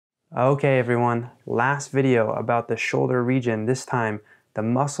Okay everyone, last video about the shoulder region, this time the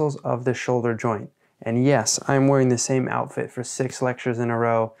muscles of the shoulder joint. And yes, I'm wearing the same outfit for 6 lectures in a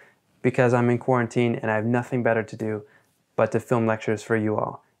row because I'm in quarantine and I have nothing better to do but to film lectures for you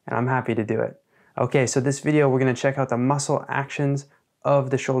all. And I'm happy to do it. Okay, so this video we're going to check out the muscle actions of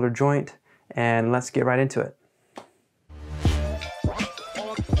the shoulder joint and let's get right into it.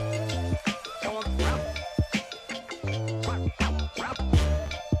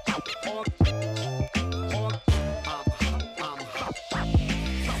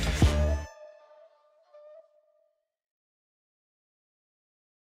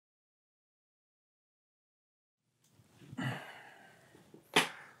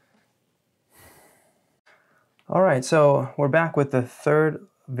 All right, so we're back with the third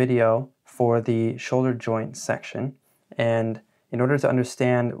video for the shoulder joint section. And in order to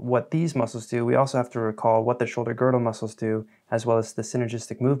understand what these muscles do, we also have to recall what the shoulder girdle muscles do, as well as the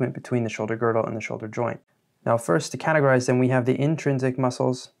synergistic movement between the shoulder girdle and the shoulder joint. Now first, to categorize them, we have the intrinsic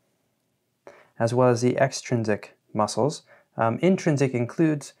muscles, as well as the extrinsic muscles. Intrinsic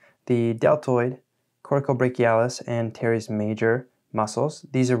includes the deltoid, Coracobrachialis, and Teres Major muscles.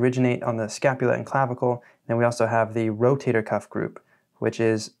 These originate on the scapula and clavicle. Then we also have the rotator cuff group, which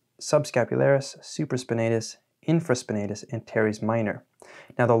is Subcapularis, Supraspinatus, Infraspinatus, and Teres Minor.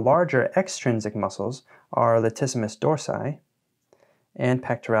 Now the larger extrinsic muscles are Isthmus Dorsi and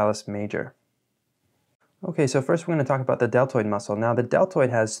Pectoralis Major. Okay, so first we're going to talk about the deltoid muscle. Now the deltoid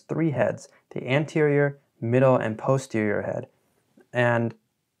has 3 heads, the anterior, middle, and posterior head. And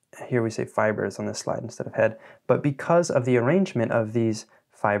here we say fibers on this slide instead of head. But because of the arrangement of these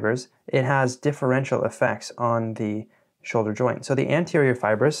fibers, it has differential effects on the shoulder joint. So the anterior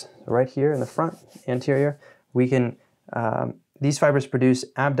fibers, right here in the front, anterior, we can, these fibers produce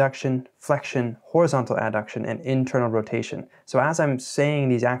abduction, flexion, horizontal adduction, and internal rotation. So as I'm saying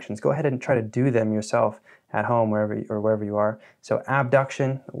these actions, go ahead and try to do them yourself at home, wherever you are. So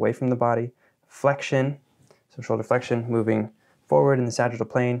abduction, away from the body, flexion, so shoulder flexion, moving forward in the sagittal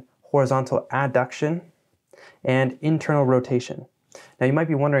plane, horizontal adduction, and internal rotation. Now you might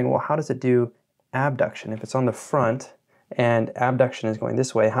be wondering, well, how does it do abduction? If it's on the front and abduction is going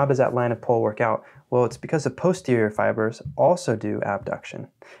this way, how does that line of pull work out? Well, it's because the posterior fibers also do abduction.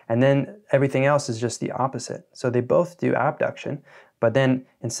 And then everything else is just the opposite. So they both do abduction, but then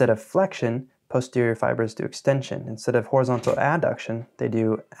instead of flexion, posterior fibers do extension. Instead of horizontal adduction, they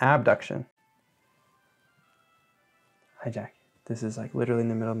do abduction. Hi, Jack. This is like literally in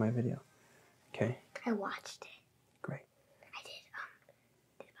the middle of my video. Okay. I watched it. Great. I did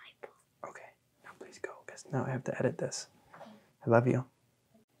Bible. Okay. Now please go, because now I have to edit this. I love you.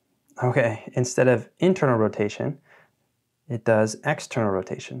 Okay. Instead of internal rotation, it does external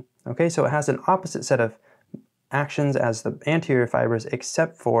rotation. Okay. So it has an opposite set of actions as the anterior fibers,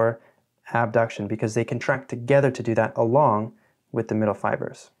 except for abduction, because they contract together to do that along with the middle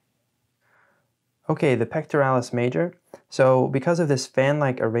fibers. Okay, the pectoralis major. So because of this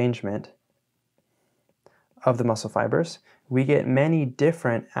fan-like arrangement of the muscle fibers, we get many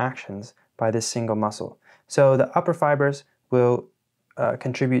different actions by this single muscle. So the upper fibers will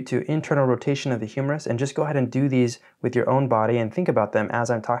contribute to internal rotation of the humerus, and just go ahead and do these with your own body and think about them as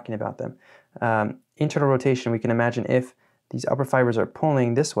I'm talking about them. Internal rotation, we can imagine if these upper fibers are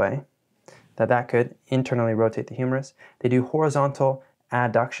pulling this way, that could internally rotate the humerus. They do horizontal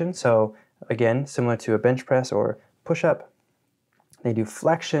adduction, so again, similar to a bench press or push-up. They do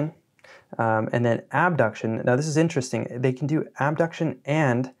flexion, and then abduction. Now this is interesting. They can do abduction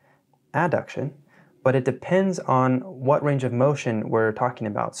and adduction, but it depends on what range of motion we're talking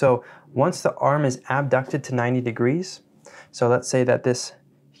about. So once the arm is abducted to 90 degrees, so let's say that this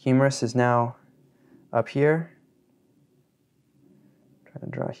humerus is now up here.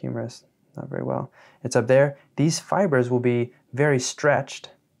 Trying to draw a humerus, not very well. It's up there. These fibers will be very stretched.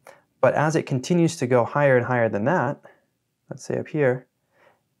 But as it continues to go higher and higher than that, let's say up here,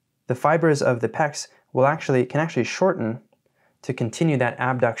 the fibers of the pecs can actually shorten to continue that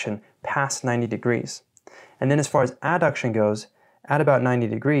abduction past 90 degrees. And then as far as adduction goes, at about 90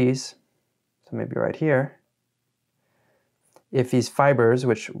 degrees, so maybe right here, if these fibers,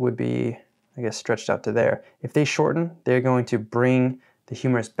 which would be, I guess, stretched out to there, if they shorten, they're going to bring the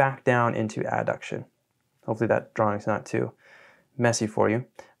humerus back down into adduction. Hopefully that drawing is not too messy for you.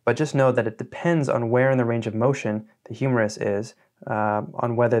 But just know that it depends on where in the range of motion the humerus is,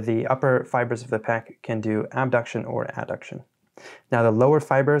 on whether the upper fibers of the pec can do abduction or adduction. Now the lower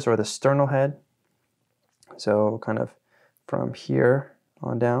fibers, or the sternal head, so kind of from here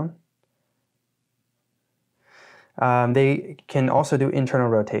on down, they can also do internal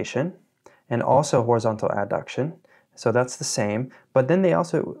rotation and also horizontal adduction. So that's the same, but then they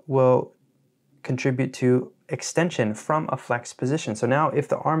also will contribute to extension from a flexed position. So now if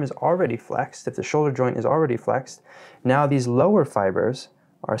the arm is already flexed, if the shoulder joint is already flexed, now these lower fibers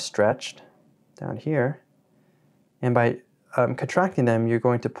are stretched down here, and by contracting them, you're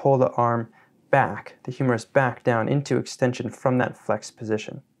going to pull the arm back, the humerus back down into extension from that flexed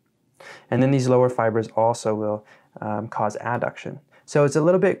position. And then these lower fibers also will cause adduction. So it's a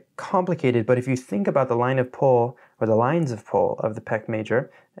little bit complicated, but if you think about the line of pull or the lines of pull of the pec major,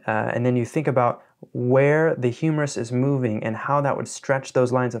 and then you think about where the humerus is moving and how that would stretch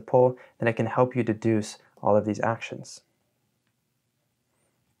those lines of pull, then it can help you deduce all of these actions.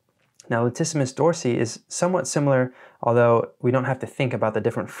 Now, latissimus dorsi is somewhat similar, although we don't have to think about the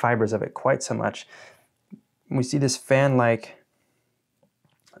different fibers of it quite so much. We see this fan-like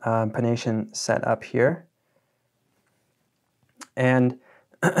pennation set up here, and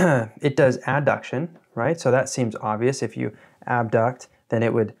it does adduction, right? So that seems obvious. If you abduct, then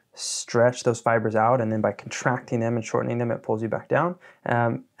it would stretch those fibers out, and then by contracting them and shortening them, it pulls you back down.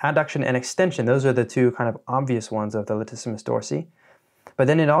 Adduction and extension, those are the two kind of obvious ones of the latissimus dorsi. But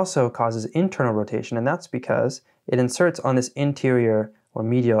then it also causes internal rotation, and that's because it inserts on this interior or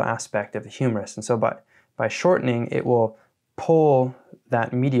medial aspect of the humerus. And so by shortening, it will pull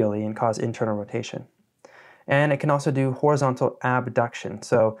that medially and cause internal rotation. And it can also do horizontal abduction.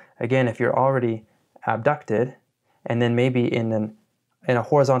 So again, if you're already abducted, and then maybe in a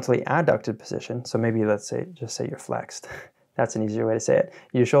horizontally adducted position, so maybe just say you're flexed. That's an easier way to say it.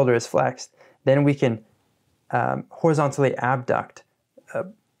 Your shoulder is flexed. Then we can horizontally abduct,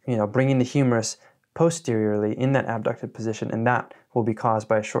 bringing the humerus posteriorly in that abducted position, and that will be caused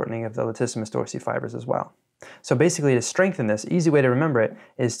by a shortening of the latissimus dorsi fibers as well. So basically, to strengthen this, easy way to remember it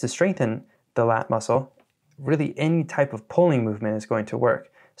is to strengthen the lat muscle. Really, any type of pulling movement is going to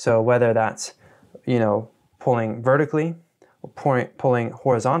work. So whether that's, pulling vertically, or pulling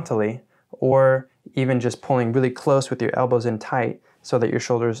horizontally, or even just pulling really close with your elbows in tight so that your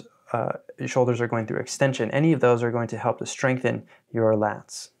shoulders are going through extension, any of those are going to help to strengthen your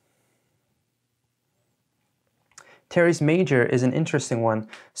lats. Teres Major is an interesting one.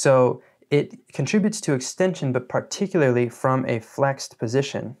 So it contributes to extension, but particularly from a flexed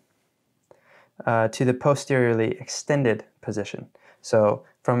position to the posteriorly extended position. So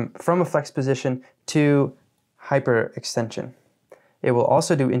from a flexed position to hyperextension. It will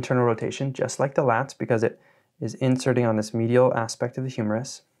also do internal rotation, just like the lats, because it is inserting on this medial aspect of the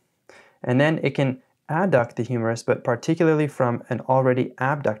humerus. And then it can adduct the humerus, but particularly from an already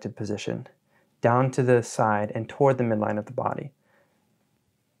abducted position, down to the side and toward the midline of the body.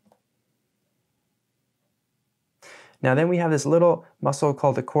 Now then we have this little muscle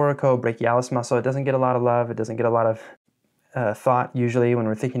called the Coracobrachialis muscle. It doesn't get a lot of love. It doesn't get a lot of thought usually when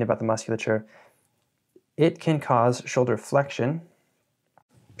we're thinking about the musculature. It can cause shoulder flexion,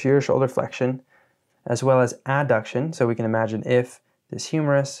 pure shoulder flexion, as well as adduction. So we can imagine if this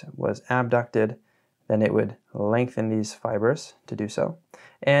humerus was abducted, then it would lengthen these fibers to do so,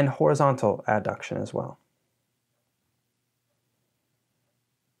 and horizontal adduction as well.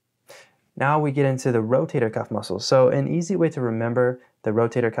 Now we get into the rotator cuff muscles. So an easy way to remember the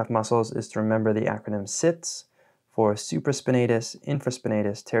rotator cuff muscles is to remember the acronym SITS for supraspinatus,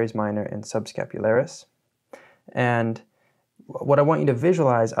 infraspinatus, teres minor, and subscapularis. And what I want you to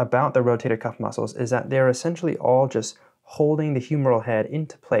visualize about the rotator cuff muscles is that they're essentially all just holding the humeral head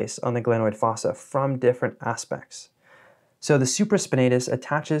into place on the glenoid fossa from different aspects. So the supraspinatus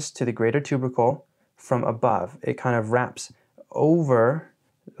attaches to the greater tubercle from above. It kind of wraps over,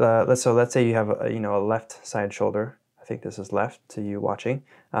 let's say you have a left side shoulder. I think this is left to you watching.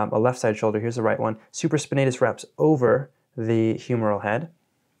 A left side shoulder, here's the right one. Supraspinatus wraps over the humeral head.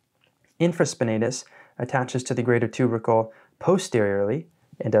 Infraspinatus attaches to the greater tubercle posteriorly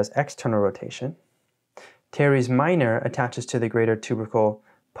and does external rotation. Teres minor attaches to the greater tubercle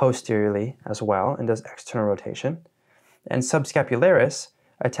posteriorly as well and does external rotation. And subscapularis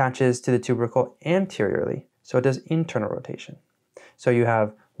attaches to the tubercle anteriorly, so it does internal rotation. So you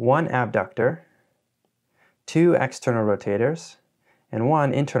have one abductor, two external rotators, and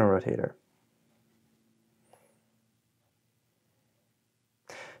one internal rotator.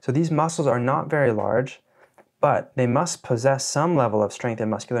 So these muscles are not very large, but they must possess some level of strength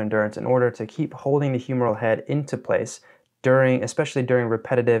and muscular endurance in order to keep holding the humeral head into place especially during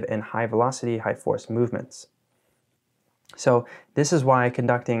repetitive and high velocity, high force movements. So this is why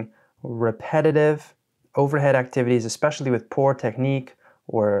conducting repetitive overhead activities, especially with poor technique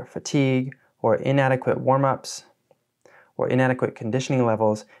or fatigue or inadequate warm-ups or inadequate conditioning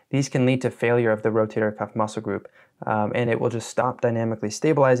levels, these can lead to failure of the rotator cuff muscle group, and it will just stop dynamically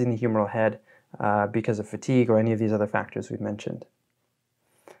stabilizing the humeral head because of fatigue or any of these other factors we've mentioned.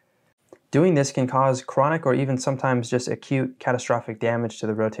 Doing this can cause chronic or even sometimes just acute catastrophic damage to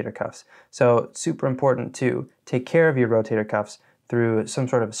the rotator cuffs. So it's super important to take care of your rotator cuffs through some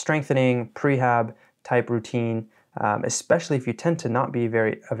sort of strengthening, prehab type routine, especially if you tend to not be a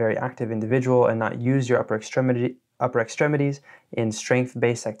very active individual and not use your upper extremities in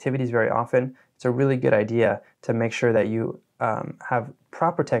strength-based activities very often. It's a really good idea to make sure that you have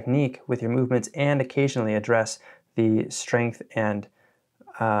proper technique with your movements and occasionally address the strength and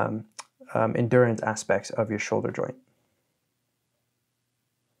endurance aspects of your shoulder joint.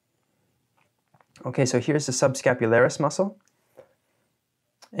 Okay, so here's the subscapularis muscle.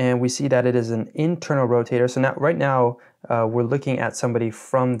 And we see that it is an internal rotator. So now, right now, we're looking at somebody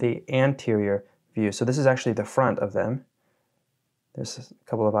from the anterior view. So this is actually the front of them. There's a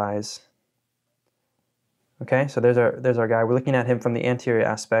couple of eyes. Okay, so there's our guy. We're looking at him from the anterior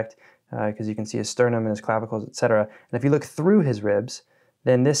aspect because you can see his sternum and his clavicles, etc. And if you look through his ribs,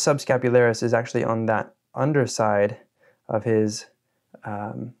 then this subscapularis is actually on that underside of his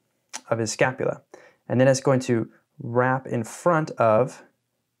scapula. And then it's going to wrap in front of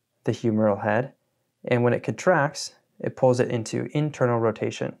the humeral head, and when it contracts, it pulls it into internal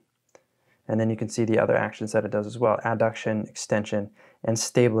rotation. And then you can see the other actions that it does as well: adduction, extension, and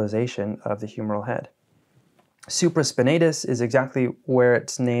stabilization of the humeral head. Supraspinatus is exactly where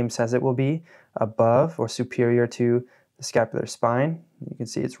its name says it will be, above or superior to the scapular spine. You can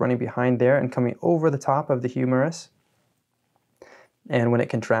see it's running behind there and coming over the top of the humerus. And when it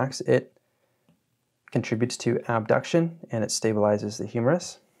contracts, it contributes to abduction and it stabilizes the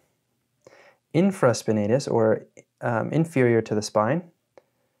humerus. Infraspinatus, or inferior to the spine,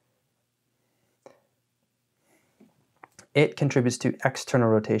 it contributes to external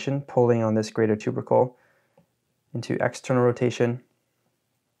rotation, pulling on this greater tubercle into external rotation.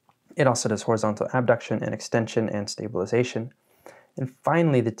 It also does horizontal abduction and extension and stabilization. And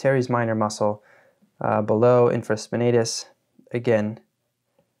finally, the teres minor muscle below infraspinatus, again,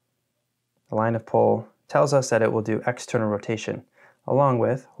 the line of pull tells us that it will do external rotation, along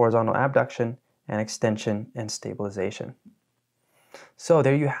with horizontal abduction and extension and stabilization. So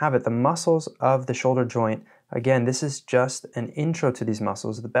there you have it, the muscles of the shoulder joint. Again, this is just an intro to these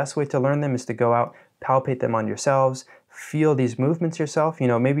muscles. The best way to learn them is to go out, palpate them on yourselves, feel these movements yourself. You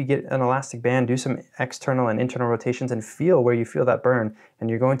know, maybe get an elastic band, do some external and internal rotations and feel where you feel that burn. And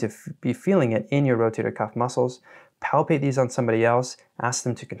you're going to be feeling it in your rotator cuff muscles. Palpate these on somebody else, ask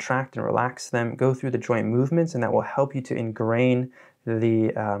them to contract and relax them, go through the joint movements, and that will help you to ingrain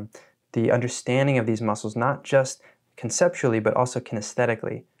the understanding of these muscles, not just conceptually, but also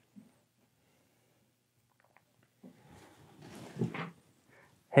kinesthetically.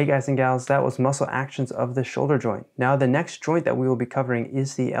 Hey guys and gals, that was muscle actions of the shoulder joint. Now the next joint that we will be covering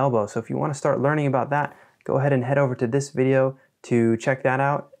is the elbow. So if you want to start learning about that, go ahead and head over to this video to check that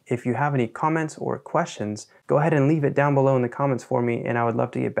out. If you have any comments or questions, go ahead and leave it down below in the comments for me, and I would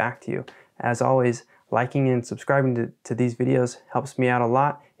love to get back to you. As always, liking and subscribing to these videos helps me out a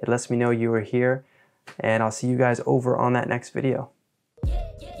lot. It lets me know you are here, and I'll see you guys over on that next video.